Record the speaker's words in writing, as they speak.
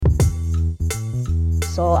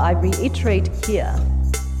So I reiterate here,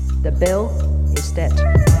 the bill is dead.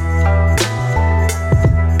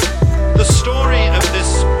 The story of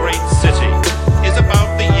this great city is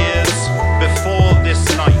about the years before this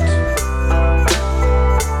night.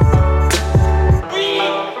 We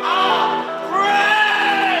are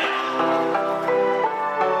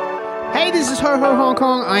great! Hey, this is Ho Ho Hong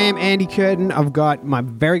Kong. I am Andy Curtin. I've got my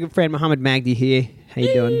very good friend Mohammed Magdi here. How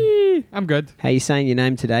you doing? I'm good. How you saying your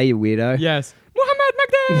name today, you weirdo? Yes. Mohammed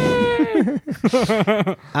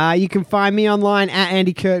Magdi! You can find me online at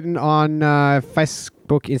Andy Curtin on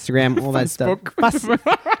Facebook, Instagram, all that stuff.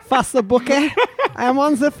 Facebook. I'm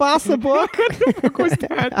on the Facebook. What the fuck was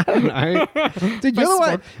that? I don't know. Dude, you're the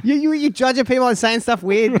one. You judging people and saying stuff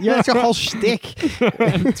weird. Yeah, that's your whole shtick.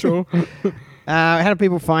 True. How do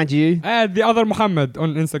people find you? The other Mohammed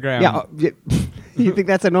on Instagram. Yeah. You think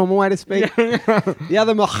that's a normal way to speak? The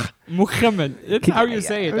other Mohammed. It's how you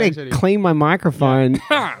say it, actually. Clean my microphone.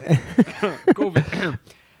 COVID.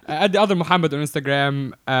 At the other Mohammed on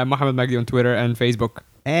Instagram, Mohammed Magdi on Twitter and Facebook.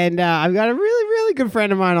 And I've got a really, really good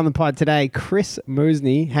friend of mine on the pod today, Chris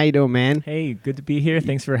Musney. How you doing, man? Hey, good to be here.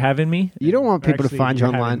 Thanks for having me. You don't want people to find you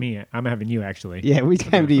you're online. having me. I'm having you, actually. Yeah, we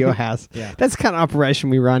came to your house. Yeah. That's the kind of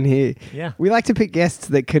operation we run here. Yeah. We like to pick guests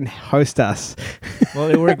that can host us. Well,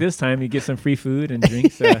 it worked this time. You get some free food and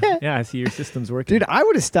drinks. Yeah, I see your system's working. Dude, I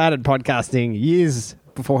would have started podcasting years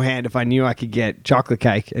beforehand if I knew I could get chocolate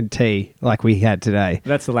cake and tea like we had today.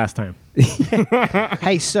 That's the last time.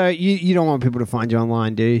 Hey, so you don't want people to find you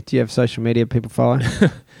online, do you? Do you have social media people follow?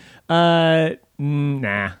 Nah.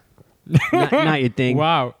 Not your thing.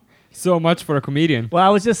 Wow. So much for a comedian. Well, I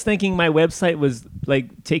was just thinking my website was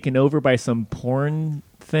like taken over by some porn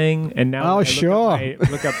thing. And now Oh, sure. I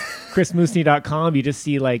look up chrismusney.com. You just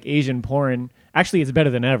see like Asian porn. Actually, it's better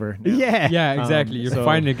than ever. now. Yeah. Yeah, exactly. You so-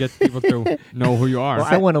 finally get people to know who you are. Well,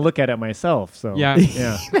 I want to look at it myself. So Yeah.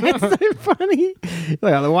 Yeah. That's so funny.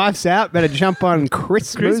 Look, the wife's out. Better jump on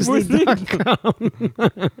chrismusney.com.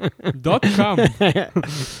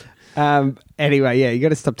 .com. Anyway, yeah, you got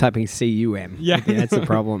to stop typing CUM. Yeah. That's the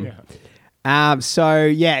problem. Yeah. So,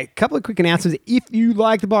 yeah, a couple of quick announcements. If you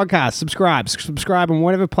like the podcast, subscribe on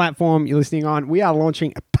whatever platform you're listening on. We are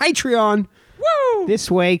launching a Patreon. Woo! This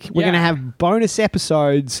week, we're going to have bonus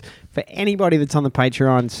episodes for anybody that's on the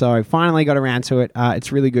Patreon. So finally got around to it.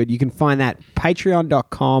 It's really good. You can find that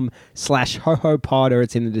patreon.com/hohopod, or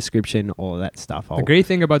it's in the description, all of that stuff. The great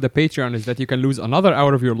thing about the Patreon is that you can lose another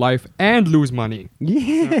hour of your life and lose money.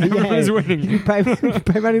 Yeah. Everyone's winning. You pay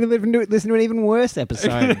money to listen to an even worse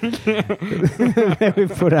episode that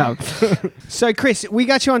we've put up. So, Chris, we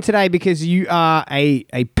got you on today because you are a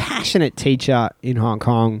passionate teacher in Hong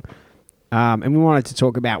Kong. And we wanted to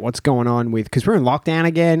talk about what's going on because we're in lockdown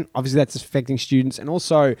again. Obviously, that's affecting students. And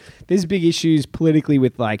also, there's big issues politically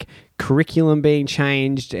with like curriculum being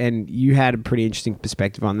changed. And you had a pretty interesting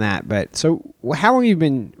perspective on that. But so how long have you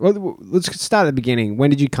been? Well, let's start at the beginning. When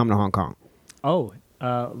did you come to Hong Kong? Oh,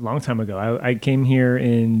 a long time ago. I came here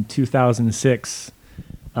in 2006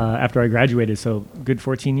 after I graduated. So good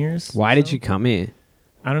 14 years. Why did you come here?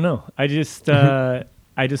 I don't know. I just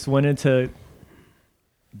wanted to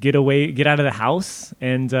get out of the house,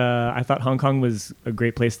 and I thought Hong Kong was a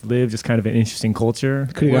great place to live, just kind of an interesting culture.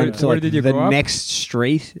 Could you go to where like did you the grow up? next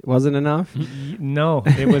street? Wasn't enough? No,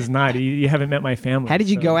 it was not. You haven't met my family. How did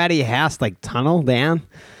you so- go out of your house? Like tunnel down?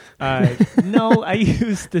 No, I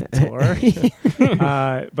used the tour,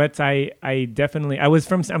 but I definitely I'm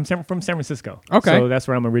from San Francisco. Okay. So that's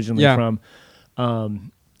where I'm originally Yeah.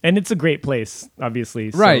 from. And it's a great place, obviously.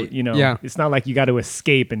 So, Right, yeah. It's not like you got to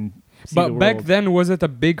escape and see the But back world. then, was it a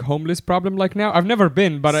big homeless problem like now? I've never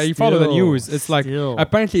been, but I follow the Still, news. It's like, still.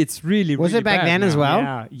 apparently it's really, Was really it back bad then as now.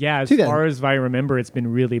 well? Yeah. As 2000. far as I remember, it's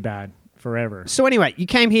been really bad forever. So anyway, you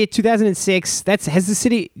came here 2006. Has the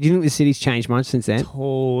city? Do you think the city's changed much since then?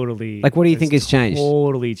 Totally. Like, what do you It's think has changed?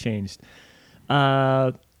 Totally changed.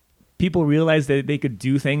 People realized that they could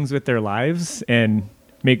do things with their lives and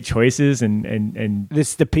make choices and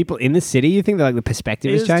The people in the city. You think that like the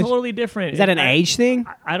perspective has it's changed? totally different. Is that an age thing?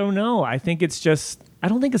 I don't know. I think it's just. I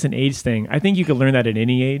don't think it's an age thing. I think you could learn that at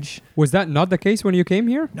any age. Was that not the case when you came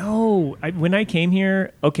here? No, when I came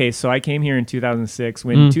here. Okay, so I came here in 2006.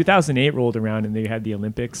 When 2008 rolled around and they had the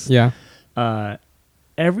Olympics. Yeah.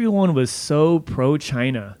 Everyone was so pro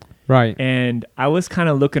China. Right. And I was kind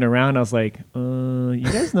of looking around. I was like, you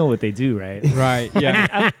guys know what they do, right? Right.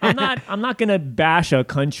 Yeah. I'm not gonna bash a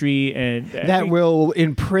country and That will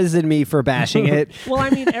imprison me for bashing it. Well, I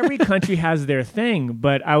mean, every country has their thing,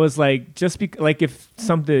 but I was like, like if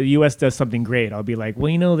the U.S. does something great, I'll be like,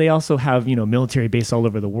 well, they also have military base all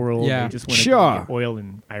over the world. Yeah. They just want to Sure. get oil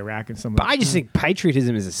in Iraq and some. But I just think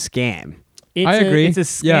patriotism is a scam. I agree. It's a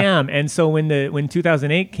scam. Yeah. And so when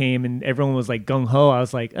 2008 came and everyone was like gung ho, I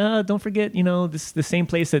was like, don't forget, this the same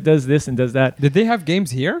place that does this and does that. Did they have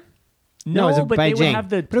games here? No, it was in but they would Beijing. have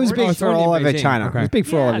the But it was torch. big it's for only all in over Beijing. China. Okay. It was big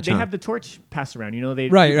for all over they China. have the torch passed around. They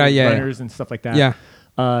Right, people, yeah. runners and stuff like that. Yeah.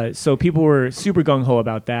 So people were super gung ho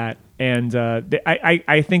about that, and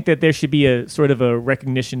I think that there should be a sort of a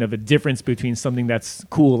recognition of a difference between something that's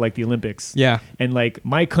cool like the Olympics, Yeah. and like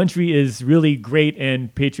my country is really great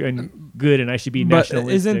and patriot and good, and I should be But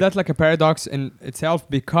nationalistic. isn't that like a paradox in itself?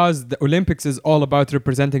 Because the Olympics is all about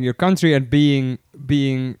representing your country and being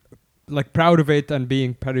like proud of it and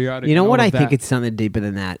being patriotic. You know and what? all I of think that. it's something deeper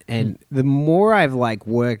than that. And the more I've like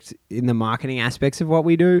worked in the marketing aspects of what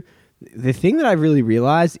we do, the thing that I've really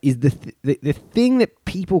realized is the thing that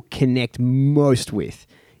people connect most with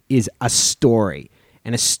is a story,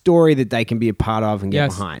 and a story that they can be a part of and get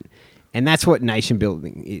Yes. behind. And that's what nation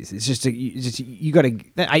building is. It's just you got to.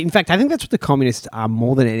 In fact, I think that's what the communists are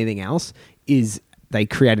more than anything else. Is they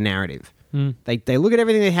create a narrative. They look at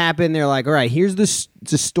everything that happened. They're like, all right, here's the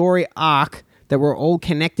story arc that we're all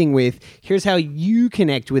connecting with. Here's how you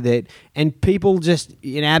connect with it. And people just,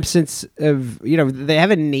 in absence of, they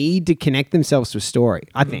have a need to connect themselves to a story,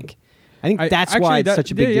 I think. I think that's why it's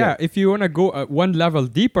such a big deal. Yeah, if you want to go one level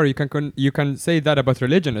deeper, you can say that about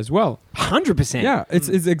religion as well. 100%. Yeah, it's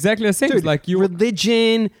exactly the same. Dude, It's like you.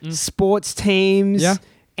 religion, sports teams, Yeah.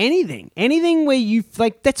 anything where you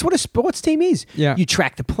like. That's what a sports team is. Yeah. You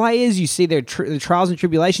track the players, you see their the trials and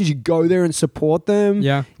tribulations, you go there and support them.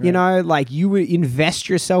 Yeah. Like you would invest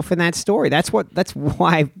yourself in that story. That's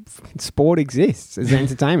why sport exists as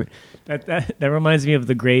entertainment. That reminds me of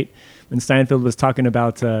the great when Steinfeld was talking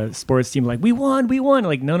about sports team, like we won.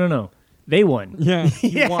 Like no, they won. Yeah,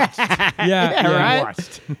 You watched. yeah, You right?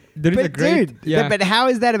 watched. There is a But great. dude, yeah. but how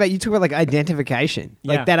is that about? You talk about like identification,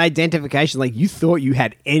 Yeah. like that identification. Like you thought you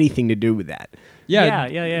had anything to do with that.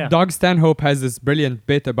 Yeah. Doug Stanhope has this brilliant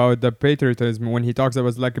bit about the patriotism when he talks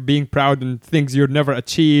about like being proud in things you've never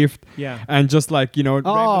achieved. Yeah. And just like,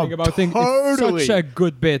 rambling about things. totally. It's such a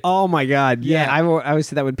good bit. Oh my god, yeah. Yeah. I always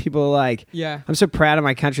say that when people are like, Yeah. I'm so proud of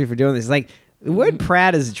my country for doing this. Like the word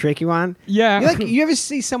proud is a tricky one. Yeah. You ever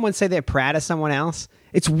see someone say they're proud of someone else?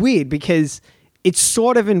 It's weird because it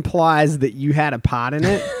sort of implies that you had a part in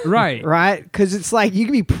it. Right. Right? Because it's like you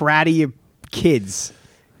can be proud of your kids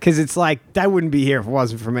because it's like they wouldn't be here if it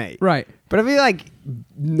wasn't for me. Right. But if you like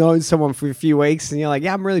known someone for a few weeks and you're like,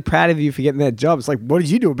 yeah, I'm really proud of you for getting that job. It's like, what did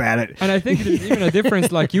you do about it? And I think there's even a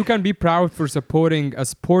difference. Like you can be proud for supporting a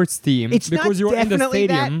sports team It's not because you're in the definitely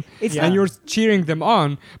that. stadium It's and not- you're cheering them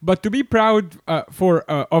on. But to be proud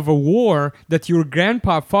of a war that your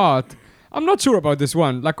grandpa fought, I'm not sure about this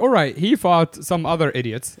one. Like, all right, he fought some other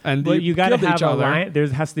idiots and But they you got to killed have each a other. line. There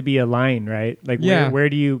has to be a line, right? Like Yeah. where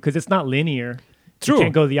do you? Because it's not linear. True. You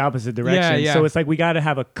can't go the opposite direction. yeah. So it's like we got to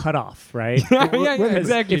have a cutoff, right? Yeah, Because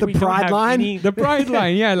exactly. if The we don't pride have line? any- The pride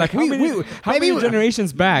line, yeah. Like how many maybe-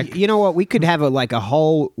 generations back? You know what? We could have a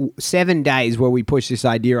whole 7 days where we push this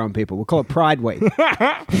idea on people. We'll call it Pride Week.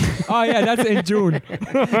 Oh yeah, that's in June.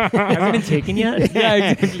 hasn't been taken yet.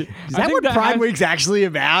 Yeah, exactly. Is that what Pride Week's actually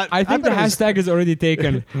about? I think the thought it was- hashtag is already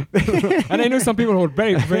taken. And I know some people who are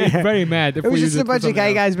very, very, very mad if It was we just use a it for bunch of something gay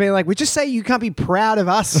else. guys being like, we just say you can't be proud of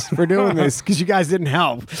us for doing this because you guys didn't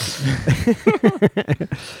help.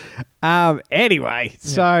 Anyway,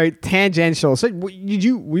 so tangential. So were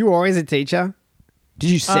you always a teacher? Did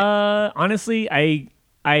you sit? Honestly,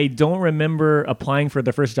 I don't remember applying for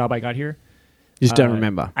the first job I got here. you just don't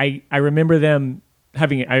remember. I remember them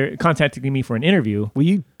contacting me for an interview. Were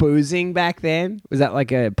you boozing back then? Was that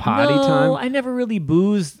like a party No, time? I never really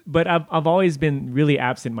boozed, but I've always been really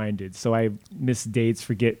absent-minded. So I miss dates,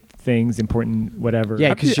 forget things, important, whatever.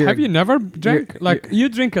 Yeah, Have you never drank? Like you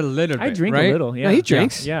drink a little bit, I drink right? a little. Yeah, No, he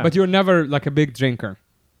drinks. Yeah, But you're never like a big drinker.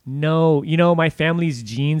 no, my family's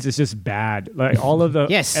genes is just bad. Like all of the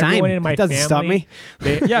Yeah, same. everyone in my It doesn't stop family,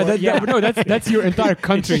 me. Yeah, well, no, that's your entire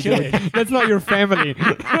country. should. dude. That's not your family.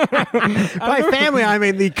 By family, I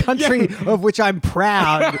mean the country of which I'm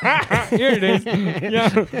proud. Here it is. Yeah.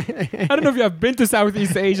 I don't know if you have been to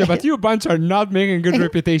Southeast Asia, but you bunch are not making a good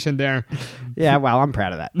reputation there. Yeah, well, I'm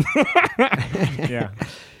proud of that. yeah,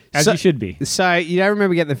 as So- you should be. So you don't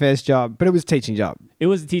remember getting the first job, but it was a teaching job. It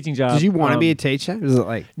was a teaching job. Did you want to be a teacher? Was it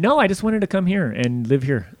like No, I just wanted to come here and live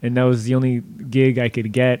here, and that was the only gig I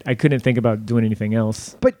could get. I couldn't think about doing anything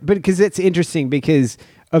else. But because it's interesting because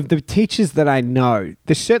of the teachers that I know,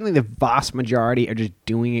 there's certainly the vast majority are just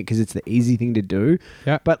doing it because it's the easy thing to do.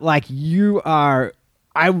 Yeah. But like you are,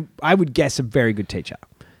 I would guess a very good teacher.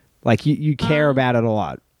 Like you care about it a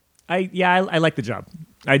lot. I like the job.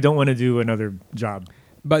 I don't want to do another job.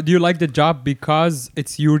 But do you like the job because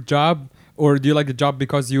it's your job, or do you like the job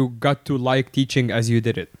because you got to like teaching as you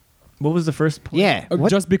did it? What was the first point? Yeah. What?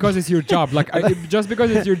 Just because it's your job, like just because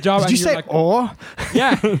it's your job. Did and you you're say like, or?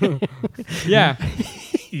 Yeah, yeah.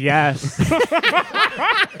 Yes.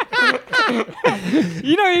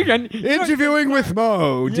 You know you can. Interviewing with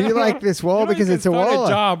Mo. Do you like this wall because you it's a can start wall? a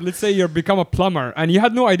job. Let's say you become a plumber and you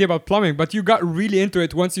had no idea about plumbing, but you got really into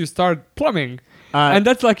it once you start plumbing, and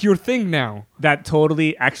that's like your thing now. That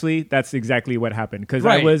totally, actually, that's exactly what happened. Because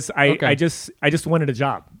Right. I just wanted a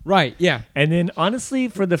job. Right? Yeah. And then honestly,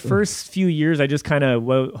 for the first few years, I just kind of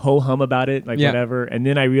ho hum about it, like Yeah. whatever. And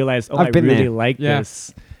then I realized, I've I been really there. like Yeah.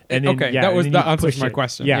 this. And then, Okay, yeah, that and was- then that you answers push my it.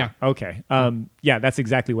 question, Yeah. yeah. Okay. Yeah, that's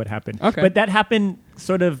exactly what happened. Okay. But that happened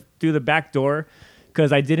sort of through the back door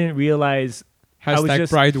because I didn't realize. I was Hashtag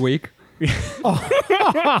just Pride Week.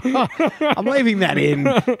 I'm leaving that in.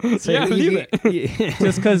 So Yeah, leave it.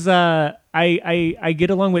 just because I get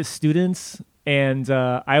along with students, and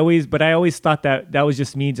I always thought that was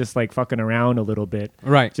just me, just like fucking around a little bit,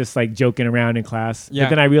 Right. just like joking around in class. Yeah. But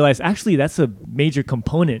then I realized actually that's a major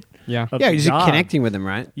component. Yeah. Of Yeah, the you're just job. connecting with them,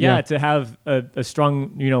 right? Yeah, Yeah. to have a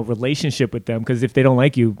strong relationship with them, because if they don't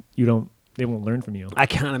like you, they won't learn from you. I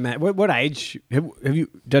can't imagine. What age? Have you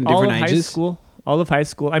done All different of ages? all of high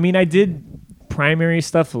school. I mean, I did primary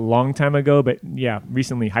stuff a long time ago, but yeah,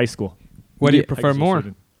 recently high school. What do you Yeah. prefer High school more?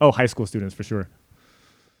 student. Oh, high school students for sure.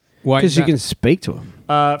 Why? Because is you that? can speak to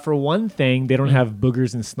them. For one thing, they don't have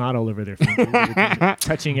boogers and snot all over their fingers,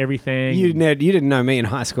 touching everything. You didn't know me in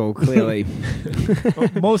high school, clearly.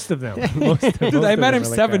 Most of them. Most of Dude, I them met are him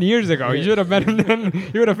like 7 that. years ago. You should have met him then.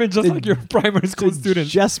 You would have been just like your primary school student.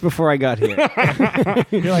 Just before I got here.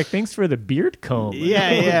 You're like, thanks for the beard comb.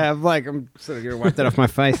 yeah. I'm sort of going to wipe that off my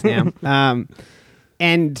face now.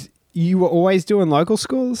 And you were always doing local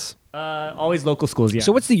schools? Always local schools, yeah.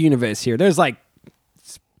 So what's the universe here? There's like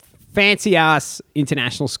fancy ass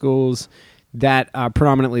international schools that are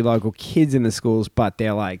predominantly local kids in the schools, but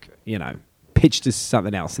they're like, pitched as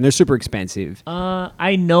something else, and they're super expensive.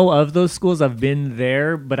 I know of those schools. I've been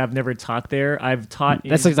there, but I've never taught there. I've taught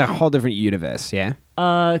That's like a whole different universe, yeah?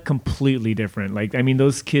 completely different. Like, I mean,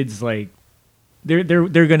 those kids, like, they're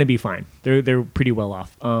going to be fine. They're pretty well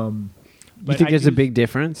off. You think there's a big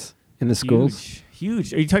difference in the schools?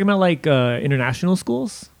 Huge. Are you talking about like international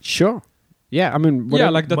schools? Sure. Yeah, I mean, Yeah,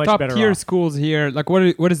 like the much top better tier off. schools here. Like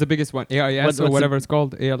what is the biggest one? AIS What's or the- whatever it's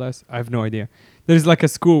called? ALS? I have no idea. There's like a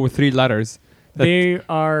school with 3 letters. That- They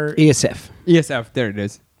are ESF. ESF. There it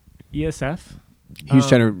is. ESF. He was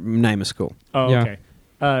trying to name a school. Oh, Yeah.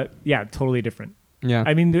 okay. Yeah, totally different. Yeah.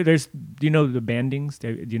 I mean, there's. Do you know the bandings?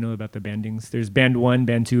 Do you know about the bandings? There's band 1,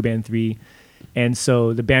 band 2, band 3, and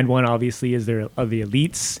so the band 1 obviously is the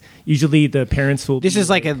elites. Usually, the parents will. This be is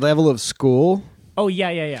like a level of school. Oh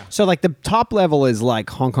yeah. So like the top level is like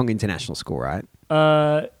Hong Kong International School, right?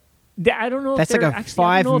 I don't know. That's if like they're a actually,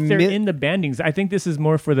 I don't know if they're 5 in the bandings. I think this is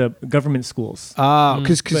more for the government schools.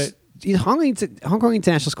 Because but- Hong Kong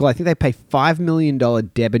International School, I think they pay $5 million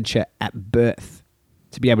debenture at birth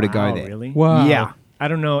to be able to go Wow, there. Really? Wow. Yeah. I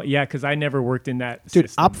don't know. Yeah, because I never worked in that. Dude,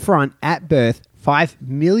 system. up front at birth, 5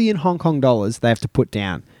 million Hong Kong dollars they have to put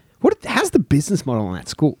down. How's the business model on that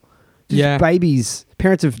school? Just Yeah. babies,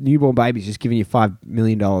 parents of newborn babies, just giving you $5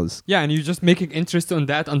 million. Yeah, and you're just making interest on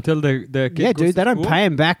that until the kid Yeah, goes dude, they to don't school? pay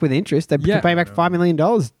them back with interest. They Yeah. pay back $5 million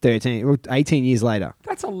 18 years later.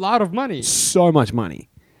 That's a lot of money. So much money.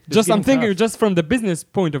 Just I'm getting thinking tough. just from the business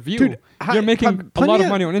point of view. Dude, you're making a plenty lot of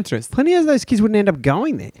of- money on interest. Plenty of those kids wouldn't end up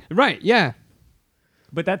going there. Right, yeah.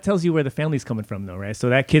 But that tells you where the family's coming from, though, right? So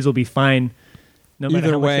that kids will be fine, no matter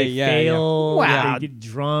Either how much way, they yeah, fail. yeah. They get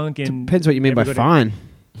drunk and Depends what you mean by never go to- fine.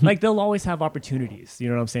 Like they'll always have opportunities. You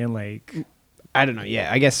know what I'm saying? Like, I don't know. Yeah,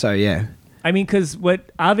 I guess so. Yeah. I mean, because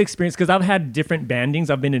what I've experienced, because I've had different bandings.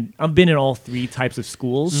 I've been in all 3 types of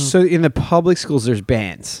schools. So in the public schools, there's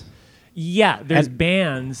bands. Yeah, there's And-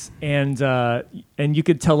 bands, and you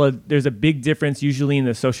could tell there's a big difference usually in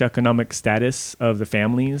the socioeconomic status of the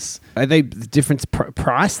families. Are they the difference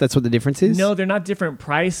price? That's what the difference is. No, they're not different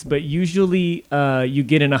price, but usually you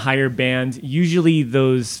get in a higher band. Usually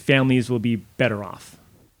those families will be better off.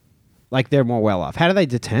 Like they're more well off. How do they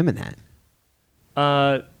determine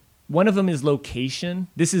that? One of them is location.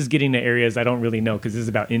 This is getting to areas I don't really know because this is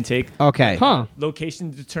about intake. Okay. Huh.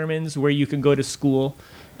 Location determines where you can go to school,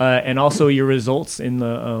 and also your results in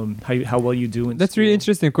the how well you do in That's school. really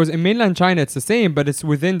interesting because in mainland China it's the same, but it's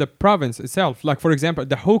within the province itself. Like for example,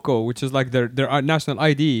 the Hoko, which is like their national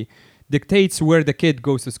ID, dictates where the kid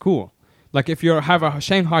goes to school. Like if you have a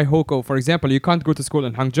Shanghai Hoko, for example, you can't go to school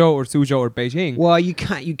in Hangzhou or Suzhou or Beijing. Well, you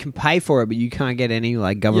can't. You can pay for it, but you can't get any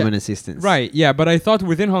like government assistance. Right, yeah, but I thought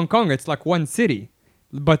within Hong Kong it's like one city.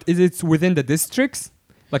 But is it within the districts?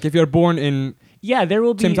 Like if you're born in Yeah, there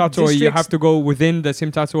will be Simtatoi, you districts- have to go within the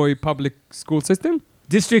Simtatoi public school system?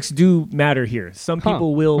 Districts do matter here. Some Huh,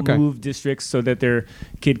 people will okay. move districts so that their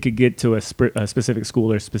kid could get to a specific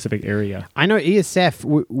school or specific area. I know ESF.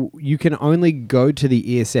 You can only go to the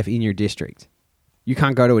ESF in your district. You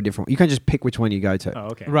can't go to a different. You can't just pick which one you go to. Oh,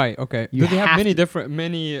 okay. Right, okay. You Do they have have many to-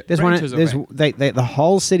 many There's one. branches of There's it? the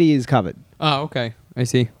whole city is covered. Oh, okay. I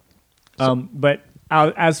see. But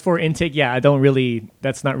as for intake, yeah, I don't really.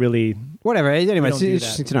 That's not really. Whatever. Anyway, it's don't do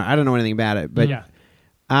interesting that. to know. I don't know anything about it, but Yeah.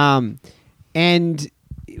 and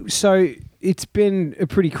so it's been a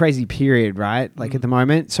pretty crazy period, right? Like at the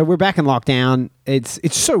moment. So we're back in lockdown. It's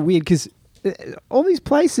so weird because all these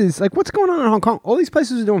places, like what's going on in Hong Kong? All these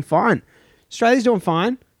places are doing fine. Australia's doing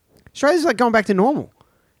fine. Australia's like going back to normal.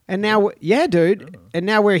 And now, yeah, dude. And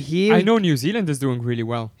now we're here. I know New Zealand is doing really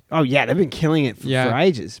well. Oh yeah, they've been killing it for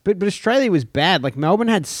ages. But Australia was bad. Like Melbourne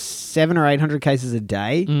had 700 or 800 cases a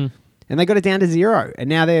day, and they got it down to 0. And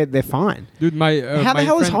now they're fine. Dude, my How the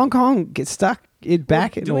hell is friend- Hong Kong get stuck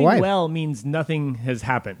back in a Doing way? well means nothing has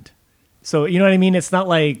happened. So you know what I mean? It's not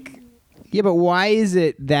like Yeah, but why is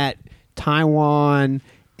it that Taiwan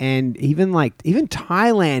and even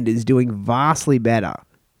Thailand is doing vastly better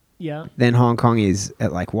yeah. than Hong Kong is?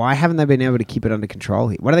 Why haven't they been able to keep it under control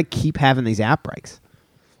here? Why do they keep having these outbreaks?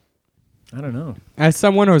 I don't know. As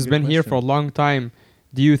someone who's Good been here question. for a long time,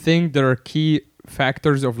 do you think there are key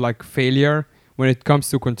factors of like failure when it comes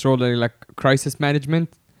to controlling like crisis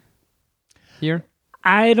management here?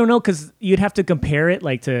 I don't know because you'd have to compare it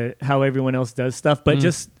like to how everyone else does stuff. But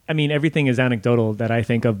just, I mean, everything is anecdotal that I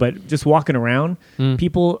think of. But just walking around,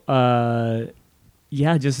 people,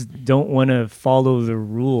 just don't want to follow the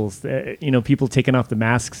rules. People taking off the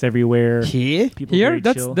masks everywhere. Here? People Here, very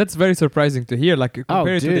that's chill. that's very surprising to hear. Like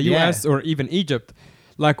compared to dude, the US or even Egypt,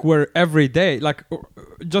 like where every day, like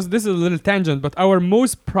just this is a little tangent, but our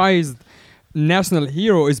most prized national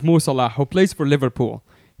hero is Mo Salah, who plays for Liverpool.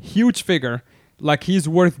 Huge figure. Like he's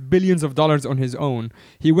worth billions of dollars on his own.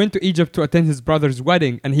 He went to Egypt to attend his brother's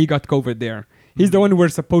wedding and he got COVID there. He's the one we're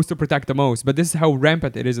supposed to protect the most. But this is how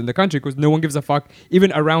rampant it is in the country because no one gives a fuck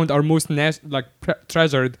even around our most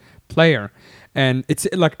treasured player. And it's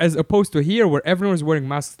like as opposed to here where everyone is wearing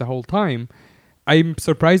masks the whole time. I'm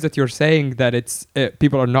surprised that you're saying that it's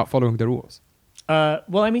people are not following the rules.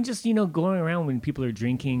 Well, I mean, just, going around when people are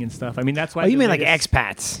drinking and stuff. I mean, that's why. Oh, you the mean like latest-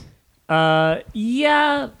 expats?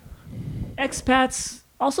 Yeah. Expats,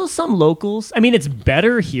 also some locals. I mean, it's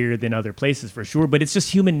better here than other places for sure, but it's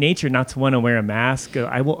just human nature not to want to wear a mask.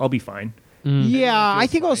 I'll be fine. Yeah, I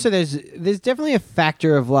think also there's definitely a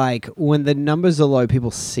factor of like when the numbers are low, people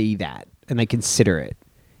see that and they consider it.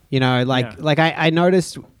 I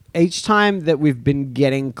noticed each time that we've been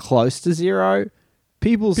getting close to 0,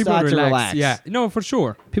 people start to relax. Yeah, no, for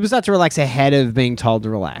sure. People start to relax ahead of being told to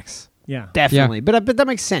relax. Yeah. Definitely. But that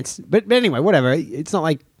makes sense. But anyway, whatever. It's not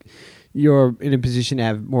like you're in a position to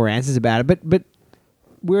have more answers about it. But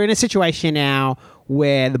we're in a situation now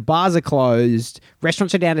where the bars are closed,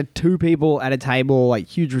 restaurants are down to 2 people at a table, like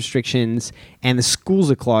huge restrictions, and the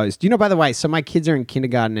schools are closed. By the way, so my kids are in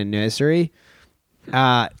kindergarten and nursery.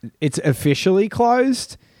 It's officially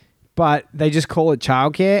closed, but they just call it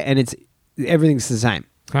childcare, and everything's the same.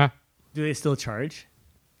 Huh? Do they still charge?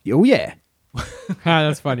 Oh yeah.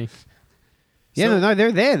 That's funny. Yeah, no,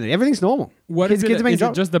 they're there. Everything's normal. What is it? are being Is it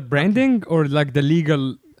dropped. just the branding or like the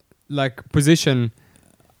legal position?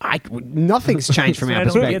 Nothing's changed from So our I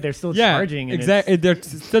don't get perspective. they're still Yeah, charging. And exactly. They're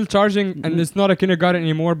still charging, and it's not a kindergarten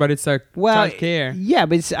anymore, but it's a Well, child care. yeah,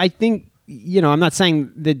 but I think I'm not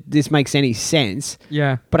saying that this makes any sense,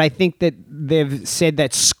 Yeah. but I think that they've said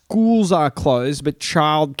that schools are closed, but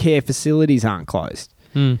childcare facilities aren't closed.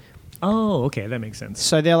 Oh, okay, that makes sense.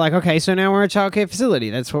 So they're like, okay, so now we're a childcare facility.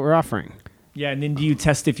 That's what we're offering. Yeah, and then do you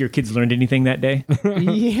test if your kids learned anything that day?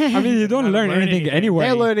 Yeah, I mean, you don't Not learn learn anything anything. anyway.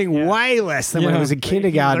 they're learning Yeah. way less than when it Yeah. was in If you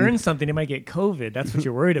kindergarten. learn something, it might get COVID. That's what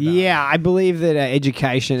you're worried about. Yeah, I believe that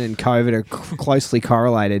education and COVID are closely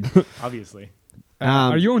correlated. Obviously.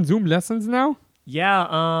 Are you on Zoom lessons now?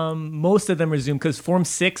 Yeah, most of them are Zoom because Form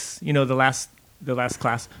 6, the last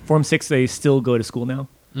class, Form 6, they still go to school now.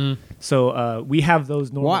 So we have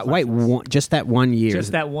those normal What? Wait, classes. just that 1 year?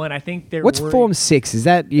 Just that one. I think they're What's worried- Form 6? Is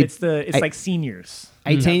that It's I- like seniors.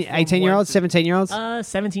 18-year-olds, 17-year-olds?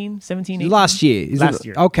 17, 18. Last year. Is Last it?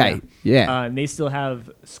 year. Okay. Yeah. And they still have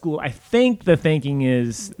school. I think the thinking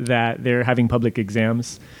is that they're having public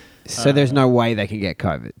exams. So there's no way they can get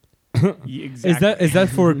COVID. Exactly. Is that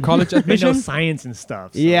for college They know admission? science and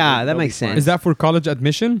stuff. So Yeah, they'll that be makes fine. sense. Is that for college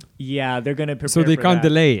admission? Yeah, they're going to prepare So they for can't that.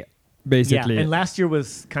 delay, Yeah, basically. and last year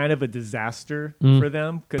was kind of a disaster for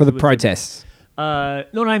them. 'cause For the it was protests.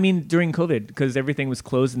 No, I mean during COVID because everything was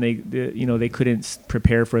closed and they couldn't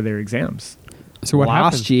prepare for their exams. So what Last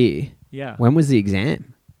happened? year? Yeah. When was the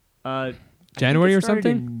exam? I think January it or started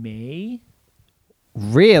something? in May.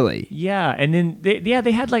 Really? Yeah, and then they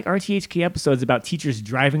had like RTHK episodes about teachers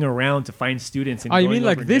driving around to find students. And Oh, you going mean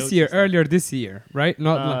like over this notes year, and stuff. earlier this year, right?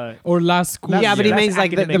 Not or last school Yeah, year. but he That's means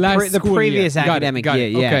like the, academic. Last the school previous year. Got it, academic got year.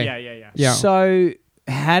 it. Yeah. Okay. Yeah. Yeah. So,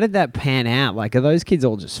 how did that pan out? Like, are those kids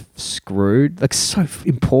all just screwed? Like, so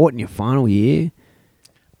important your final year.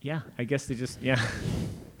 Yeah, I guess they just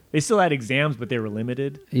they still had exams, but they were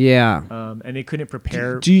limited, Yeah. and they couldn't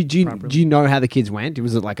prepare. Do you properly. know how the kids went?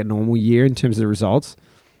 Was it like a normal year in terms of the results?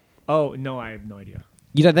 Oh no, I have no idea.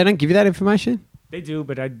 They don't give you that information. They do,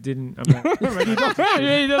 but I didn't. I'm not,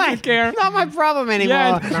 Yeah, he doesn't care. Not my problem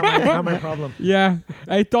anymore. Yeah. not my problem. Yeah,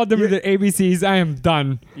 I taught them with their ABCs. I am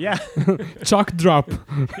done. Yeah. Chalk drop.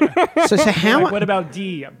 So how Like, much? what about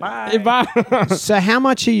D? Bye. Bye. So how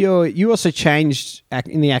much are you also changed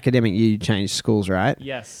in the academic year? You changed schools, right?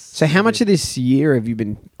 Yes. So how much of this year have you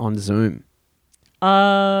been on Zoom?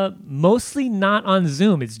 Mostly not on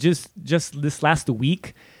Zoom. It's just this last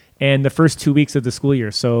week and the first 2 weeks of the school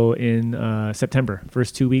year. So in September,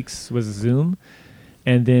 first 2 weeks was Zoom,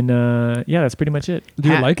 and then that's pretty much it. Do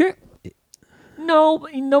you like it? No,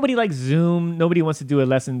 nobody likes Zoom. Nobody wants to do a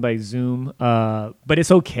lesson by Zoom. But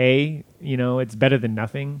it's okay. It's better than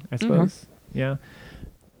nothing, I suppose. Yeah.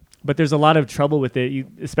 But there's a lot of trouble with it,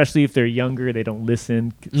 especially if they're younger. They don't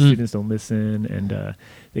listen. Students don't listen, and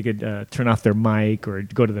they could turn off their mic or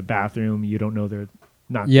go to the bathroom. You don't know they're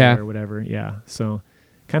not Yeah. there or whatever. Yeah. So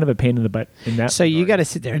kind of a pain in the butt in that. So you regard. got to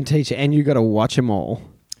sit there and teach it, and you got to watch them all.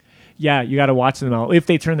 Yeah, you got to watch them all if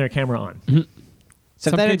they turn their camera on. So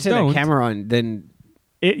Some if they don't kids turn don't. the camera on, then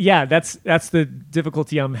That's the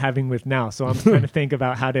difficulty I'm having with now. So I'm trying to think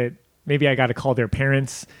about how to. Maybe I got to call their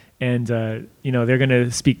parents, and they're going to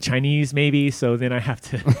speak Chinese, maybe. So then I have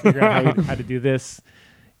to figure out how to do this.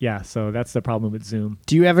 Yeah, so that's the problem with Zoom.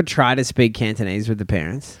 do you ever try to speak Cantonese with the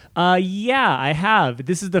parents? Yeah, I have.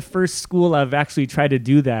 This is the first school I've actually tried to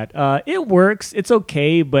do that. It works. It's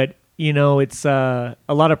okay, but it's a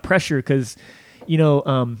lot of pressure because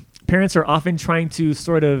parents are often trying to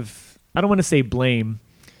sort of, I don't want to say blame,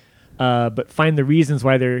 but find the reasons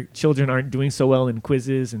why their children aren't doing so well in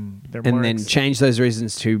quizzes and their And marks. then change those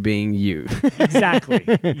reasons to being you. Exactly.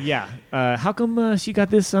 Yeah. How come she got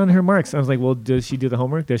this on her marks? I was like, well, does she do the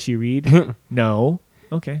homework? Does she read? No.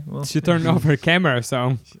 Okay. Well, She turned off her camera,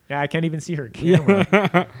 so yeah, I can't even see her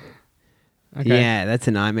camera. okay. Yeah, that's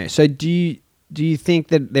a nightmare. So do you think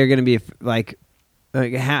that they're going to be like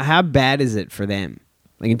how bad is it for them,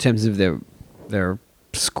 like in terms of their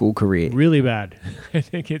school career? Really bad. I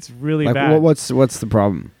think it's really Like bad. what's the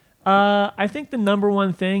problem? I think the number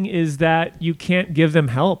one thing is that you can't give them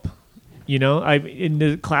help. In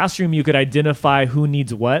the classroom, you could identify who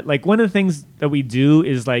needs what. Like one of the things that we do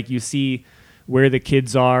is like you see where the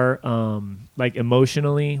kids are, like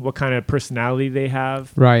emotionally, what kind of personality they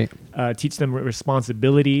have. Right. Teach them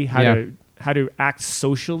responsibility, how to act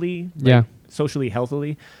socially, Yeah. socially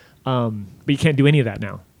healthily. But you can't do any of that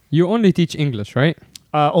now. You only teach English, right?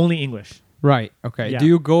 Only English. Right. Okay. Yeah. Do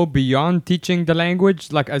you go beyond teaching the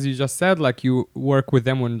language, like as you just said, like you work with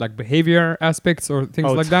them on like behavior aspects or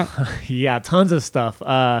things like that? Yeah, tons of stuff.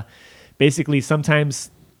 Basically, sometimes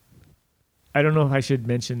I don't know if I should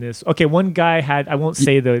mention this. Okay, one guy had. I won't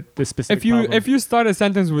say the specific. If you start a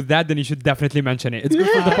sentence with that, then you should definitely mention it. It's good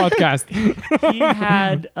for the podcast. he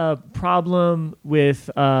had a problem with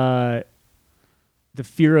the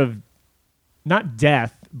fear of not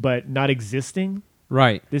death, but not existing.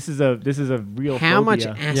 Right. This is a real. How much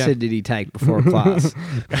phobia. acid did he take before a class?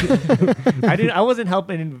 I wasn't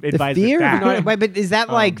helping The advise fear with of that. not, wait, but is that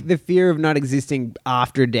like the fear of not existing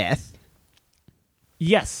after death?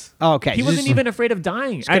 Yes. Oh, okay. He wasn't Just- even afraid of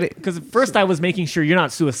dying. gotta- Because at first I was making sure you're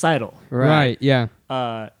not suicidal. Right. Yeah.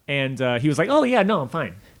 And he was like, "Oh yeah, no, I'm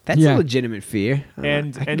fine." That's Yeah. a legitimate fear.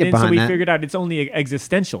 And I can and get then so behind we that. figured out it's only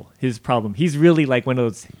existential. His problem. He's really like one of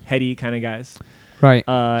those heady kind of guys. Right.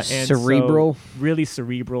 And Cerebral? so, really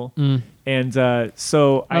cerebral. Mm. And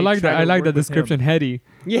so I like tried that. to I like work the with him. description. Heady.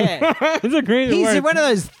 Yeah. It's a great He's word. one of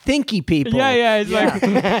those thinky people. Yeah. Yeah. It's like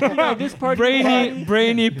Yeah, this part of the body-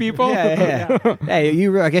 brainy people. Yeah, yeah. Hey,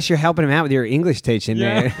 I guess you're helping him out with your English teaching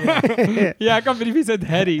there. Yeah. Yeah. I can't believe he said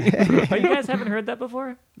heady. Oh, you guys haven't heard that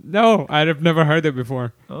before? No, I've never heard it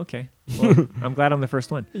before. Okay. Well, I'm glad I'm the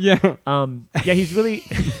first one. Yeah. Yeah, he's really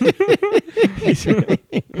he's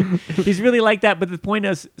really like that. But the point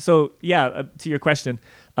is, so yeah, to your question,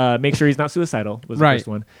 make sure he's not suicidal was the Right. first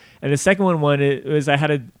one, and the second one was I had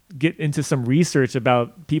to get into some research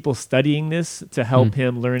about people studying this to help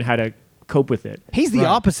him learn how to cope with it. He's the Right.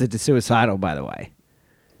 opposite to suicidal, by the way.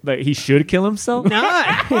 But he should kill himself. No.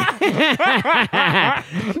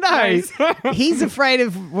 No. He's afraid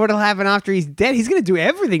of what'll happen after he's dead. He's going to do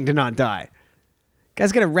everything to not die.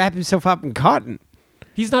 Guy's going to wrap himself up in cotton.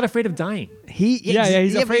 He's not afraid of dying. He's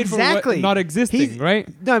afraid for what not existing, right?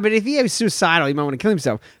 No, but if he was suicidal, he might want to kill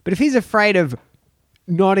himself. But if he's afraid of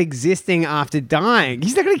not existing after dying,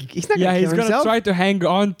 he's not going to Yeah, kill he's gonna himself. try to hang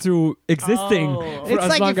on to existing Oh. for It's as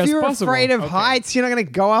like long if as you're possible. afraid of heights, you're not going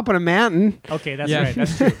to go up on a mountain. Okay, that's Yeah. right.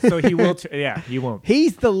 That's true. So he will. He won't.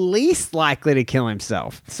 He's the least likely to kill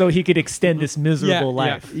himself. So he could extend this miserable Yeah,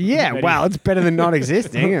 yeah. life. Yeah, That well, it's better than not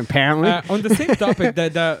existing, apparently. On the same topic,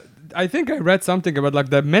 I think I read something about like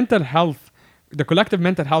the mental health, the collective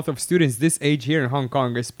mental health of students this age here in Hong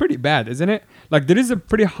Kong is pretty bad, isn't it? Like there is a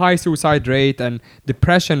pretty high suicide rate and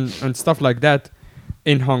depression and stuff like that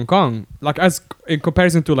in Hong Kong, like as in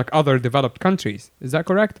comparison to like other developed countries. Is that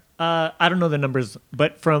correct? I don't know the numbers,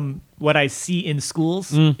 but from what I see in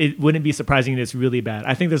schools, it wouldn't be surprising that it's really bad.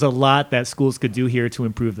 I think there's a lot that schools could do here to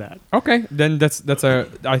improve that. Okay, then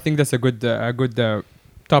I think that's a good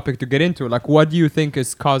topic to get into. Like, what do you think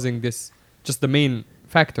is causing this? Just the main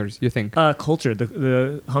factors, you think? Culture,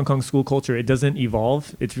 the Hong Kong school culture, it doesn't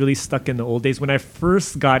evolve. It's really stuck in the old days. When I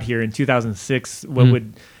first got here in 2006, what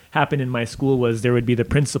would happen in my school was there would be the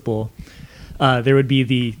principal. There would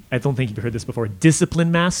be I don't think you've heard this before,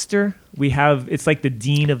 discipline master. It's like the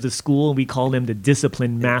dean of the school. We call him the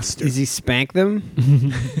discipline master. Does he spank them?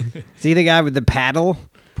 Is he the guy with the paddle?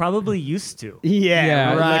 Probably used to.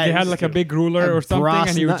 Yeah, right. Like he had like a big ruler A or something, brass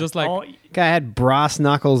and he was nut- just like, Oh, Guy had brass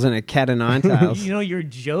knuckles and a cat of nine tails. you know, you're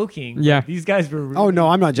joking. Yeah. These guys were. Oh, no,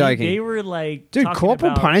 I'm not joking. They were like, Dude, talking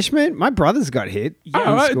corporal about- punishment? My brother's got hit. Yeah,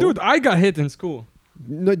 oh, in school. dude, I got hit in school.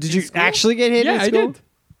 No, did you school? actually get hit Yeah, in I school? did.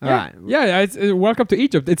 All yeah. right. Yeah, it's welcome to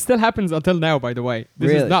Egypt. It still happens until now, by the way. This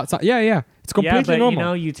Really? is not. Yeah. It's completely yeah, but normal. you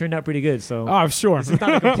know, you turned out pretty good. So Oh, sure. it's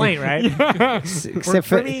not a complaint, right? Except for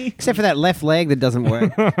for me- except for that left leg that doesn't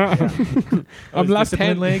work. I'm discipline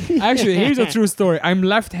left-handed. leg. Actually, here's a true story. I'm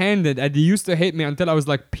left-handed, and they used to hate me until I was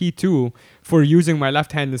like P2 for using my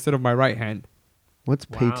left hand instead of my right hand. What's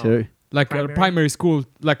Wow. P2? Like Primary? primary school,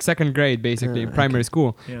 like second grade, basically, primary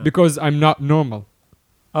school, Yeah. because I'm not normal.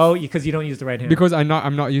 Oh, because you don't use the right hand. Because I'm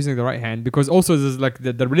not using the right hand. Because also there's like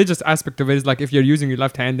the religious aspect of it is like if you're using your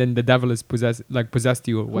left hand, then the devil is possessed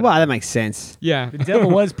you. Or whatever. Well, that makes sense. Yeah. the devil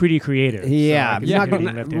was pretty creative. Yeah, so I he's guess not he could be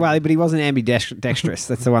gonna- left-handed. well, but he wasn't ambidextrous.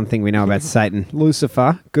 That's the one thing we know about Satan.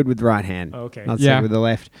 Lucifer, good with right hand. Oh, okay. Not Yeah. so with the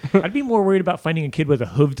left. I'd be more worried about finding a kid with a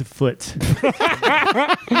hooved foot.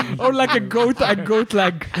 Or like a goat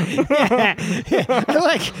leg.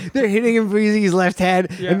 Like they're hitting him for using his left hand,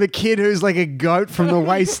 Yeah. and the kid who's like a goat from the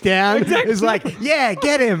waist down is like, "Yeah,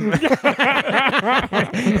 get him."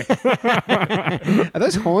 Are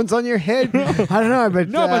those horns on your head? I don't know, but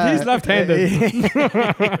No, but he's left-handed.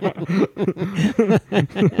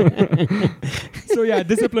 So yeah,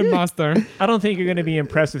 discipline master. I don't think you're going to be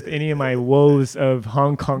impressed with any of my woes of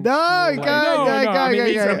Hong Kong. No, school go, life. go, I go, mean, go,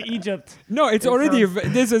 He's go. from Egypt. No, it's already.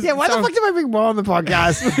 This is. Yeah, why the sounds- fuck did I bring Mo on the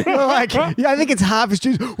podcast? They're like, yeah, I think it's half as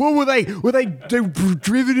students. Well, were they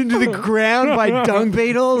driven into the ground by dung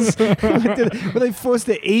beetles? Were they forced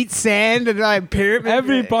to eat sand and pyramid?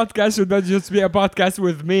 Every podcast should not just be a podcast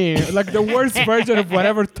with me. Like the worst version of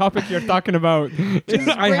whatever topic you're talking about. I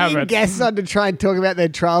have bringing it. guests on to try and talk about their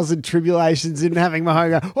trials and tribulations and having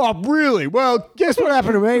Maho go, oh, really? Well, guess what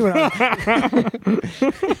happened to me?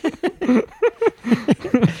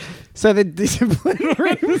 So the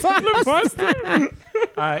disciplinary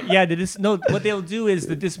What they'll do is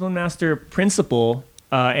the discipline master principal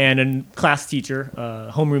and a class teacher,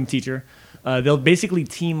 homeroom teacher, they'll basically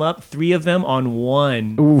team up, 3 of them on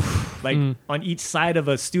one, on each side of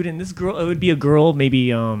a student. This girl, it would be a girl,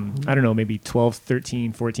 maybe, I don't know, maybe 12,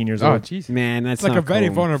 13, 14 years Oh, old. jeez. Man, that's It's like not a very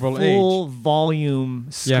cool. vulnerable Full age. volume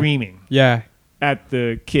screaming Yeah. at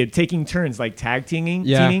the kid, taking turns, like tag teaming.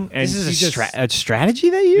 Yeah. And This is she a strategy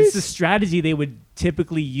they It's use? a strategy they would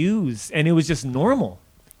typically use, and it was just normal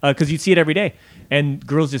because you'd see it every day. And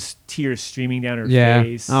girls just tears streaming down her Yeah.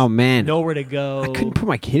 face. Oh, man. Nowhere to go. I couldn't put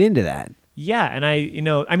my kid into that. Yeah, and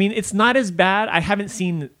I mean, it's not as bad. I haven't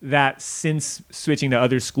seen that since switching to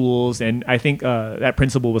other schools, and I think that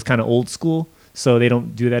principal was kind of old school, so they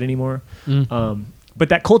don't do that anymore. But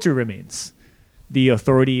that culture remains. The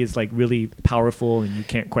authority is like really powerful, and you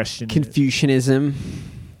can't question it. Confucianism.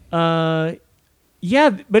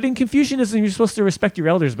 Yeah, but in Confucianism, you're supposed to respect your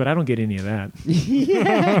elders, but I don't get any of that.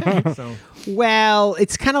 So Well,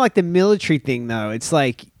 it's kind of like the military thing, though. It's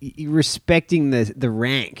like respecting the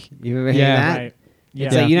rank. You ever hear Yeah. that? right. Yeah.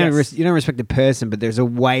 So you don't Yes. you don't respect the person, but there's a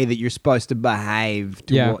way that you're supposed to behave.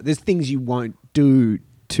 Yeah. There's things you won't do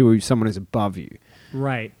to someone who's above you.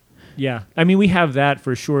 Right. Yeah. I mean, we have that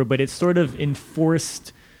for sure, but it's sort of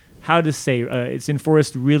enforced. How to say? It's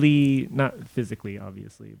enforced really not physically,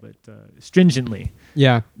 obviously, but stringently.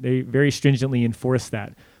 Yeah. They very stringently enforce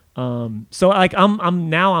that. So like I'm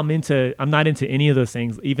not into any of those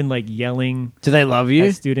things. Even like yelling Do they love you?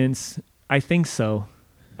 at students. I think so.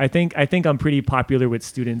 I think I'm pretty popular with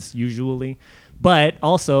students usually, but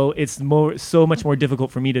also it's so much more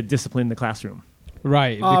difficult for me to discipline the classroom.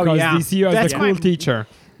 Right. Oh, Because yeah. they see you as That's the my- cool teacher.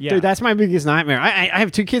 Yeah. Dude, that's my biggest nightmare. I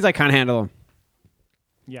have 2 kids. I can't handle them.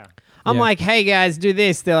 yeah. I'm Yeah. like, hey guys, do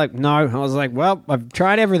this. They're like, no. I was like, well, I've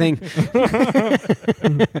tried everything.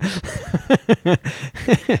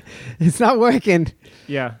 It's not working.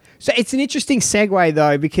 Yeah. So it's an interesting segue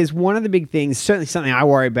though, because one of the big things, certainly something I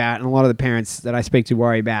worry about, and a lot of the parents that I speak to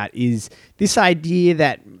worry about, is this idea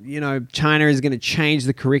that China is going to change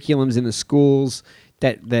the curriculums in the schools,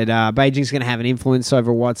 that Beijing's going to have an influence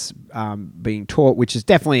over what's being taught, which is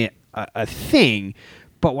definitely a thing.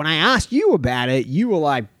 But when I asked you about it, you were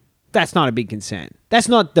like, "That's not a big concern. That's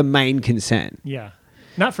not the main concern." Yeah.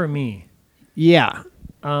 Not for me. Yeah.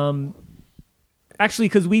 Actually,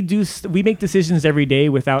 because we make decisions every day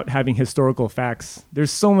without having historical facts.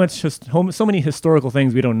 There's so many historical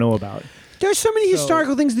things we don't know about. There's so many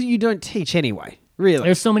historical things that you don't teach anyway. Really.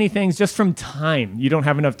 There's so many things just from time. You don't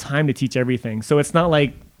have enough time to teach everything. So it's not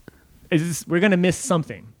like we're gonna miss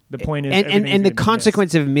something. The point is, And everything's the gonna be missed.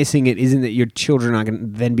 consequence of missing it isn't that your children are going to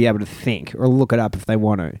then be able to think or look it up if they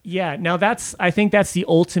want to. Yeah. Now I think that's the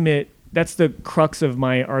ultimate. That's the crux of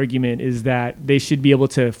my argument, is that they should be able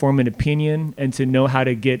to form an opinion and to know how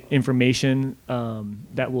to get information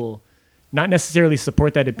that will not necessarily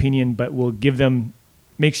support that opinion, but will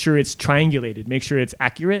make sure it's triangulated, make sure it's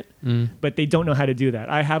accurate. But they don't know how to do that.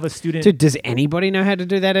 I have a student. Dude, does anybody know how to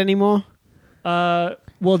do that anymore?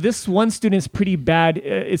 Well, this one student's pretty bad.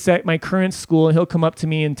 It's at my current school, and he'll come up to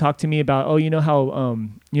me and talk to me about, oh, you know how,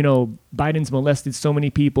 Biden's molested so many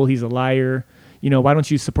people. He's a liar. Why don't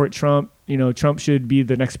you support Trump? Trump should be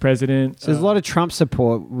the next president. So there's a lot of Trump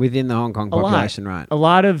support within the Hong Kong A lot. population, right? A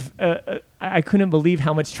lot of, I couldn't believe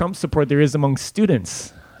how much Trump support there is among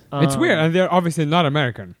students. It's weird, and they're obviously not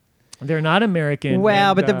American. They're not American.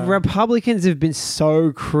 Well, and, but the Republicans have been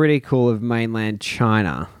so critical of mainland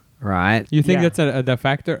China, right? You think Yeah. that's the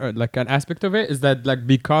factor, or like an aspect of it? Is that like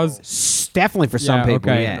because? Definitely for some Yeah, people,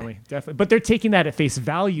 okay. yeah. Definitely. But they're taking that at face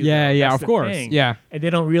value. Yeah, though. yeah, That's of the course, thing. yeah. And they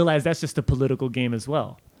don't realize that's just a political game as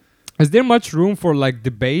well. Is there much room for like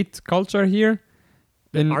debate culture here?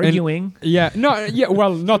 Arguing. Well,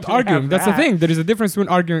 not We arguing. have That's the that. thing. There is a difference between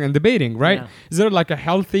arguing and debating, right? Yeah. Is there like a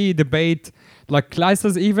healthy debate, like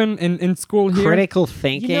classes even in school here? Critical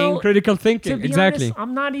thinking. Critical To thinking, be exactly. honest,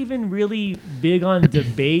 I'm not even really big on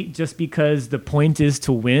debate just because the point is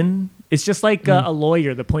to win. It's just like a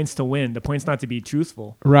lawyer. The point's to win. The point's not to be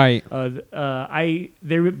truthful. Right. But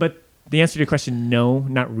the answer to your question, no,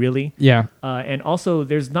 not really. Yeah. And also,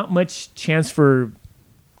 there's not much chance for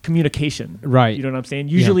communication. Right. You know what I'm saying?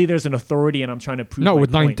 Usually, there's an authority, and I'm trying to prove. No, my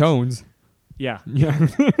with 9 point. tones. Yeah. Yeah.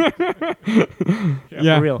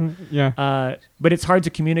 Yeah, for real. Yeah. But it's hard to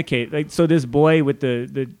communicate. Like, so this boy with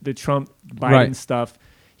the Trump Biden Right. stuff,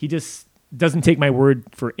 he just doesn't take my word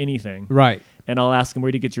for anything. Right. And I'll ask him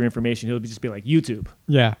where to get your information. He'll just be like YouTube,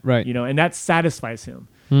 Yeah. Right. and that satisfies him.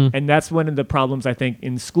 And that's one of the problems I think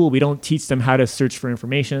in school. We don't teach them how to search for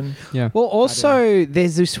information. Yeah. Well, also,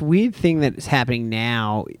 there's this weird thing that's happening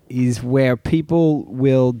now is where people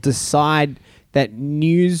will decide that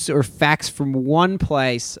news or facts from one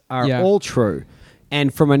place are Yeah. all true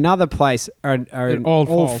and from another place are They're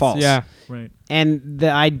all false. Yeah. Right. And the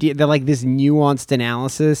idea, they're like this nuanced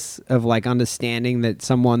analysis of like understanding that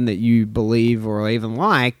someone that you believe or even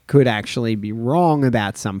like could actually be wrong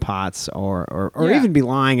about some parts or Yeah. even be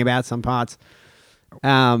lying about some parts.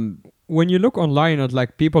 When you look online at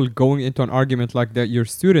like people going into an argument like that, your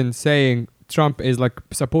student saying Trump is like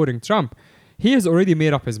supporting Trump, he has already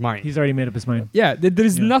made up his mind. He's already made up his mind. Yeah, there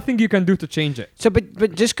is Yeah. nothing you can do to change it. So,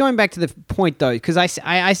 but just going back to the point though, because I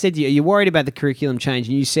said to you, you're worried about the curriculum change,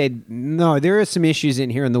 and you said no, there are some issues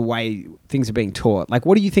in here in the way things are being taught. Like,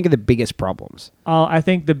 what do you think are the biggest problems? I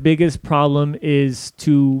think the biggest problem is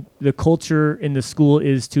the culture in the school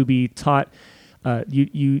is to be taught.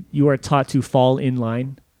 You are taught to fall in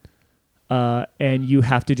line. And you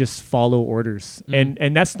have to just follow orders.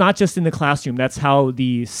 And that's not just in the classroom. That's how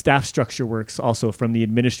the staff structure works also from the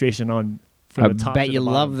administration on from I the top bet to you the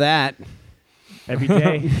love bottom. that. Every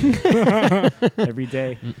day. Every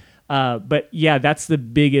day. But yeah, that's the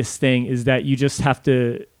biggest thing is that you just have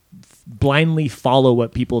to blindly follow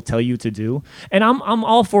what people tell you to do. And I'm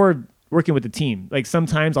all for working with the team. Like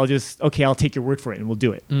sometimes I'll take your word for it and we'll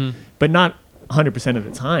do it. But not 100% of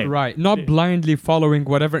the time. Right. Not blindly following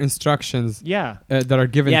whatever instructions Yeah. that are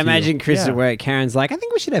given Yeah, to imagine Chris Yeah. at work. Karen's like, I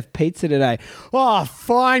think we should have pizza today. Oh,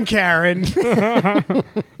 fine, Karen. I'm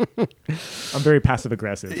very passive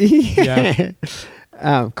aggressive. Yeah.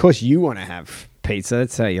 Of course, you want to have pizza.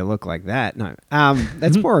 That's how you look like that. No,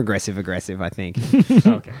 that's more aggressive, I think.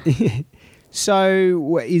 Okay.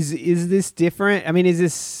 So, is this different? I mean, is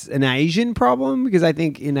this an Asian problem? Because I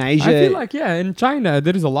think in Asia, I feel like, in China,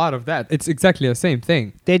 there is a lot of that. It's exactly the same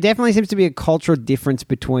thing. there definitely seems to be a cultural difference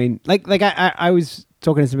between, I was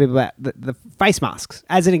talking to some people about the face masks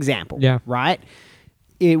as an example. Yeah. Right.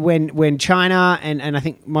 When China and I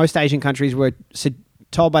think most Asian countries were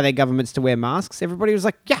told by their governments to wear masks, everybody was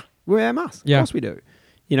like, yeah, we wear masks. Yeah. Of course we do.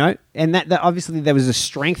 You know, and that obviously there was a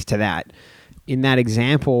strength to that in that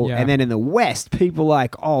example. Yeah. And then in the West, people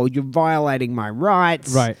like, oh, you're violating my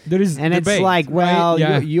rights. Right. There is And it's debate, like, well, right?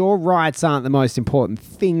 Yeah. your rights aren't the most important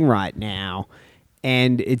thing right now.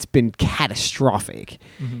 And it's been catastrophic.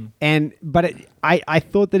 But I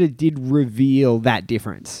thought that it did reveal that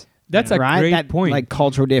difference. That's a right? great That, point. Like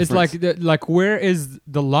cultural difference. It's like where is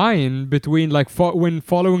the line between like when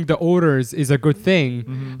following the orders is a good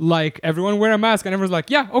thing, like everyone wear a mask and everyone's like,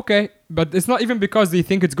 yeah, okay, but it's not even because they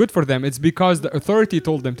think it's good for them. It's because the authority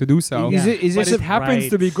told them to do so. Is But this it happens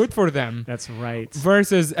to Right. be good for them. That's right.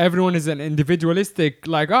 Versus everyone is an individualistic,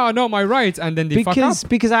 like, oh no, my rights, and then they fuck up.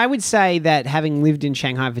 Because I would say that having lived in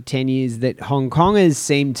Shanghai for 10 years, that Hong Kongers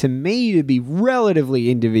seem to me to be relatively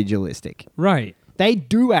individualistic. Right. They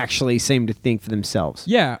do actually seem to think for themselves.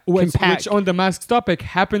 Yeah, Compact. which on the mask topic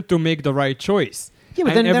happened to make the right choice. Yeah, but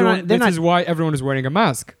And then everyone, they're this not- is why everyone is wearing a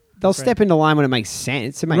mask. They'll step into line when it makes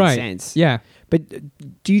sense. It makes Right. sense. Yeah. But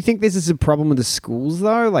do you think this is a problem with the schools,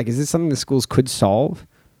 though? Like, is this something the schools could solve?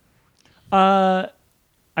 I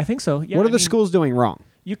think so. Yeah. what are I the mean, schools doing wrong?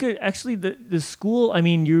 You could actually the school. I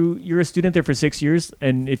mean, you're a student there for 6 years,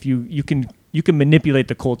 and if you can manipulate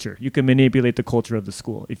the culture. You can manipulate the culture of the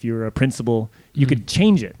school. If you're a principal, you could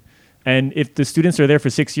change it. And if the students are there for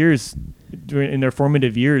 6 years in their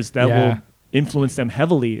formative years, that Yeah. will influence them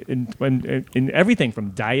heavily in everything from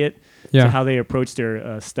diet Yeah. to how they approach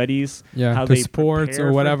their studies, Yeah, how to they sports prepare or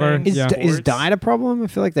for whatever. things. Yeah. Is Sports. diet a problem? I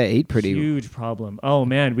feel like they eat pretty. Huge problem. Oh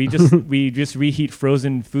man, we just reheat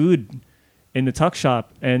frozen food in the tuck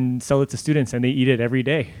shop and sell it to students, and they eat it every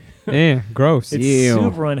day. Yeah, gross. It's Ew.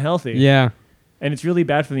 super unhealthy. Yeah. And it's really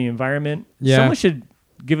bad for the environment. Yeah. Someone should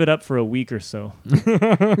give it up for a week or so.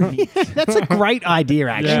 That's a great idea,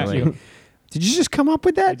 actually. you. Did you just come up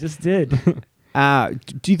with I that? just did.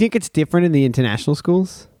 Do you think it's different in the international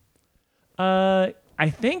schools? I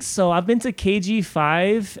think so. I've been to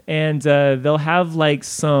KG5, and they'll have like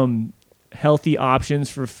some healthy options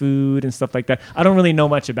for food and stuff like that. I don't really know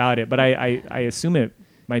much about it, but I assume it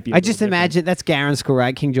might be. I just imagine that's Garen's school,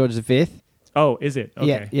 right? King George V. Oh, is it?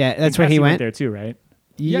 Okay. Yeah, that's And where he Cassie went. there too, right?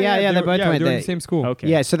 Yeah, they both went they're in there. the same school. Okay.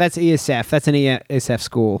 Yeah, so that's ESF. That's an ESF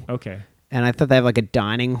school. Okay. And I thought they have like a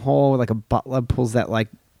dining hall, like a butler pulls that like,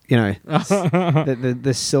 you know,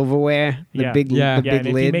 the silverware, the Yeah. big, Yeah. the Yeah, big and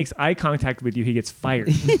if lid. he makes eye contact with you, he gets fired.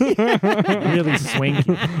 Really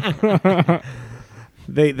swanky.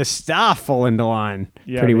 the staff fall into line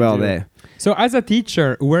Yeah, pretty they well do. there. So as a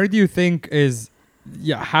teacher, where do you think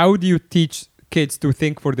how do you teach kids to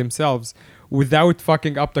think for themselves without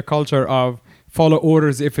fucking up the culture of follow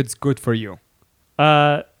orders if it's good for you?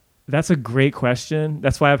 That's a great question.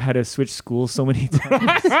 That's why I've had to switch schools so many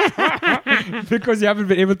times. Because you haven't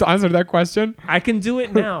been able to answer that question? I can do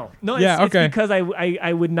it now. No, Yeah, it's okay. because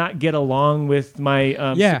I would not get along with my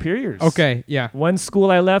superiors. Okay, yeah. One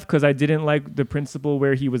school I left because I didn't like the principal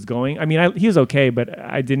where he was going. I mean, he was okay, but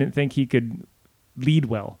I didn't think he could lead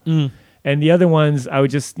well. And the other ones, I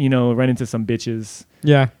would just, run into some bitches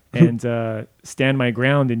Yeah. and stand my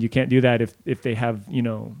ground. And you can't do that if they have,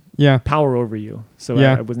 Yeah. power over you. So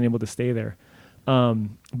Yeah. I wasn't able to stay there.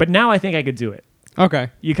 But now I think I could do it. Okay.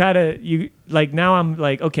 Now I'm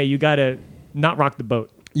like, okay, you gotta not rock the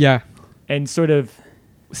boat Yeah. and sort of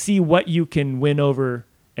see what you can win over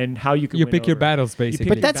and how you can You win pick your over. battles, basically.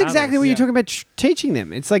 But that's exactly what yeah. you're talking about teaching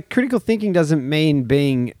them. It's like critical thinking doesn't mean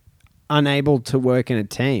being unable to work in a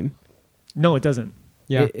team. No, it doesn't.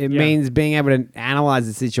 Yeah. It Yeah. means being able to analyze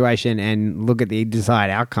the situation and look at the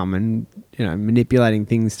desired outcome and, manipulating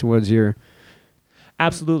things towards your...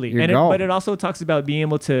 Absolutely. Your And goal. but it also talks about being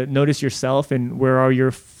able to notice yourself and where are your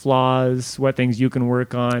flaws, what things you can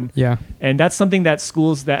work on. Yeah. And that's something that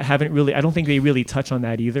schools that haven't really, I don't think they really touch on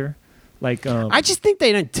that either. Like I just think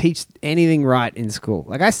they don't teach anything right in school.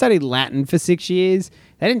 Like I studied Latin for 6 years.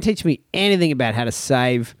 They didn't teach me anything about how to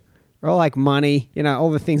save or like money, all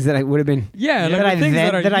the things that I would have been Yeah, like that I the things then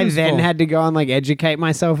that are I then useful. had to go and like educate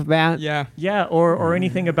myself about. Yeah. yeah, or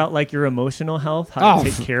anything about like your emotional health, how Oh, to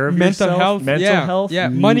take care of Mental yourself, health, mental health. yeah,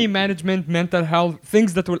 money management, mental health,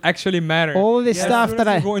 things that will actually matter. All of this As stuff soon that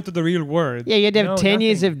as I you go into the real world. Yeah, you had to have No, 10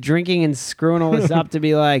 years nothing. of drinking and screwing all this up to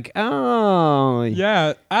be like, oh.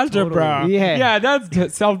 Yeah, algebra. Totally. Yeah.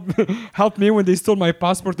 That's helped me when they stole my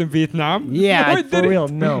passport in Vietnam. Yeah, No, it For didn't. real,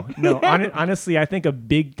 no. Honestly, I think a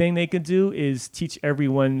big thing they could do is teach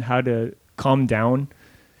everyone how to calm down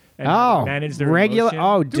and how to manage their regular. emotion.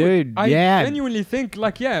 Oh, dude. I yeah. genuinely think,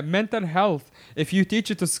 mental health. If you teach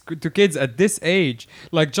it to kids at this age,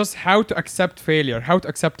 like just how to accept failure, how to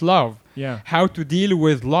accept love, Yeah. how to deal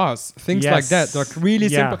with loss, things like that, Yes. like really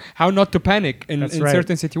Yeah. simple. How not to panic in That's right.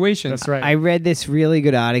 certain situations. That's right. I read this really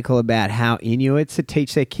good article about how Inuits to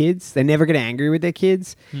teach their kids. They never get angry with their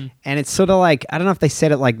kids. And it's sort of like, I don't know if they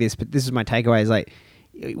said it like this, but this is my takeaway, is like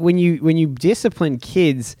when you discipline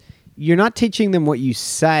kids, you're not teaching them what you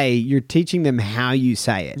say, you're teaching them how you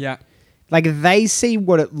say it. Yeah. Like they see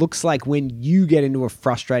what it looks like when you get into a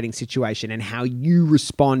frustrating situation and how you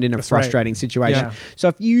respond in a That's right. frustrating situation. Yeah. So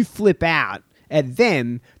if you flip out at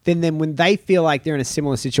them, then when they feel like they're in a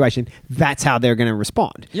similar situation, that's how they're going to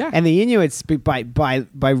respond. Yeah. And the Inuits,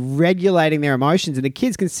 by regulating their emotions, and the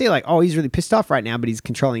kids can see like, oh, he's really pissed off right now, but he's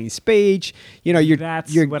controlling his speech.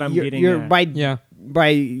 That's what I'm getting at.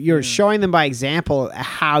 You're showing them by example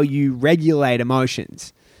how you regulate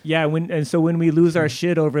emotions. Yeah, so when we lose our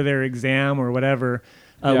shit over their exam or whatever,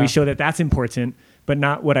 Yeah. we show that that's important, but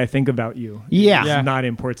not what I think about you. Yeah. It's Yeah. not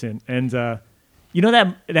important. And you know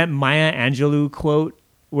that Maya Angelou quote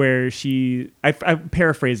where I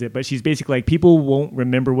paraphrase it, but she's basically like, people won't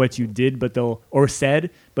remember what you did, but they'll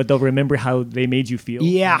remember how they made you feel.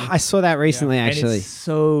 Yeah, I saw that recently, And actually. it's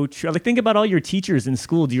so true. Like, think about all your teachers in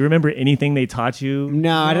school. Do you remember anything they taught you?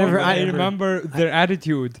 No, I never. I I remember their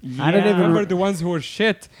attitude. I don't Yeah. even Remember the ones who were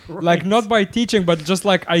shit, like not by teaching, but just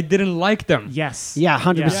like I didn't like them. Yes. Yeah,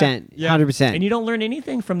 100%. Yeah. 100%. And you don't learn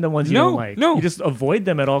anything from the ones you No, don't like. no. You just avoid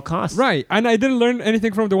them at all costs. Right, and I didn't learn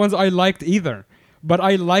anything from the ones I liked either. But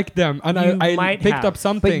I liked them, and You I might picked have. up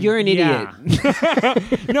something. But you're an idiot. Yeah.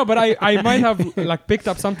 No, but I might have like picked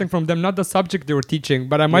up something from them, not the subject they were teaching,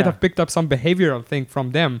 but I might Yeah. have picked up some behavioral thing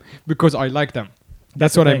from them because I like them.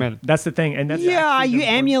 That's what I thing. meant. That's the thing. And that's Yeah, actually the you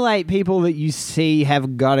important- emulate people that you see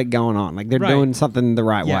have got it going on. Like they're Right. doing something the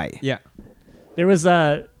right Yeah, way. yeah.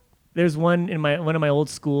 There's one in one of my old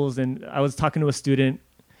schools, and I was talking to a student,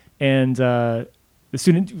 and the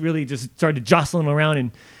student really just started jostling around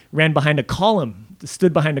and ran behind a column,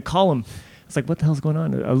 stood behind a column. I was like, what the hell's going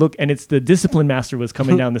on? I look, and it's the discipline master was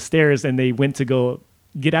coming down the stairs, and they went to go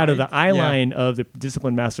get out of the eye Yeah. line of the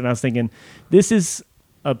discipline master. And I was thinking, this is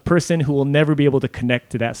a person who will never be able to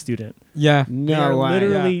connect to that student. Yeah. They're No way.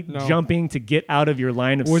 literally Yeah, no. jumping to get out of your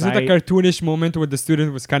line of Was sight. it a cartoonish moment where the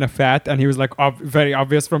student was kind of fat and he was like very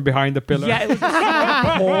obvious from behind the pillar? Yeah, it was just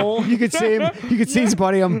a pole. You could see him. You could see his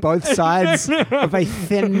body on both sides of a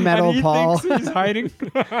thin metal and he pole. thinks he's hiding.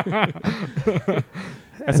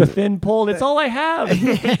 That's a thin pole. It's all I have.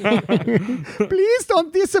 Please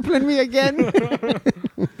don't discipline me again.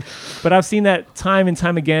 But I've seen that time and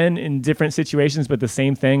time again in different situations, but the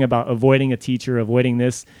same thing about avoiding a teacher, avoiding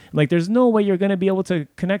this. Like, there's no way you're going to be able to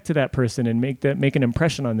connect to that person and make an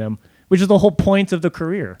impression on them, which is the whole point of the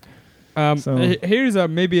career. So- Here's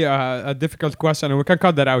maybe a difficult question, and we can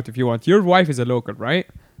cut that out if you want. Your wife is a local, right?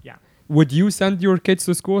 Yeah. Would you send your kids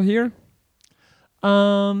to school here?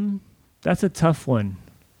 That's a tough one.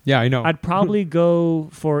 Yeah, I know. I'd probably go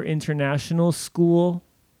for international school.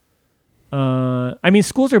 I mean,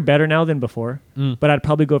 schools are better now than before, but I'd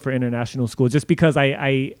probably go for international school just because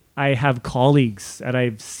I have colleagues that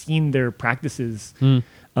I've seen their practices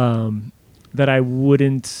that I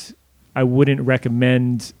wouldn't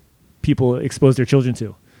recommend people expose their children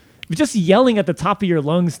to. Just yelling at the top of your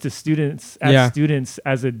lungs to students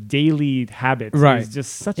as a daily habit Right. is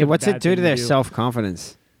just such Yeah, a what's bad it do thing to their do.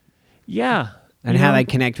 self-confidence Yeah. and You how know? they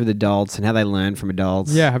connect with adults and how they learn from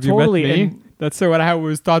adults? Yeah, have Totally, you met me? and- That's what I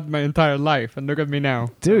was taught my entire life, and look at me now.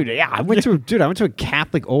 dude. Yeah, I went to a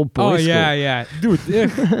Catholic all-boys school. Yeah, dude.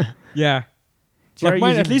 Yeah. Jerry, Like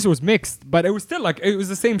mine you- at least was mixed, but it was still like it was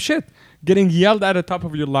the same shit. Getting yelled at the top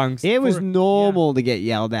of your lungs. It was for- normal to get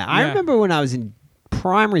yelled at. I Yeah. remember when I was in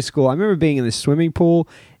primary school, I remember being in the swimming pool,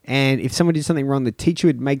 and if someone did something wrong, the teacher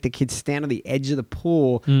would make the kid stand on the edge of the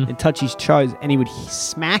pool and touch his toes, and he would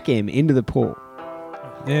smack him into the pool.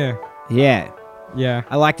 Yeah. Yeah. Yeah.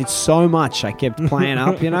 I liked it so much, I kept playing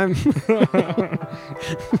up, you know?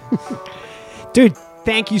 Dude,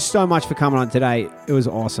 thank you so much for coming on today. It was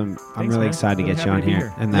awesome. I'm Thanks, really man. excited to Really get you happy on to be here.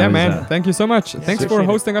 here. And that Yeah, was, man. Thank you so much. Thanks for appreciate it.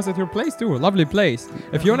 hosting us at your place too. Lovely place.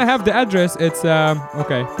 If you want to have the address, it's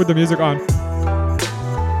okay. Put the music on.